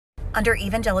Under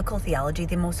evangelical theology,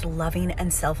 the most loving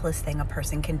and selfless thing a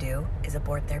person can do is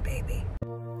abort their baby.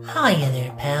 Hiya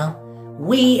there, pal.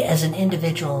 We, as an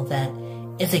individual that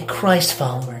is a Christ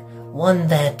follower, one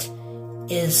that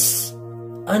is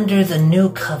under the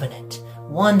new covenant,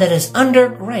 one that is under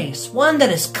grace, one that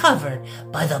is covered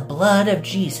by the blood of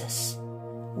Jesus.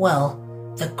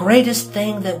 Well, the greatest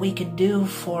thing that we could do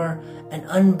for an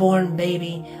unborn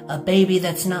baby, a baby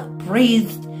that's not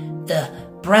breathed the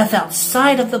breath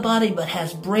outside of the body but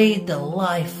has breathed the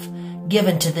life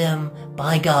given to them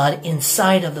by God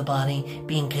inside of the body,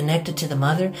 being connected to the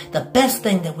mother, the best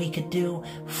thing that we could do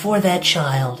for that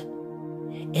child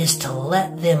is to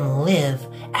let them live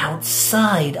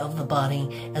outside of the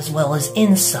body as well as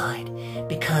inside,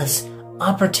 because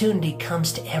opportunity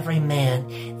comes to every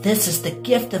man. This is the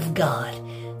gift of God,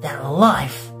 that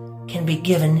life can be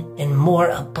given and more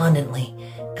abundantly.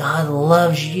 God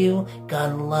loves you,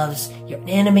 God loves your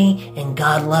enemy, and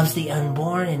God loves the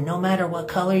unborn, and no matter what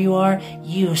color you are,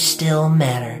 you still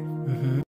matter.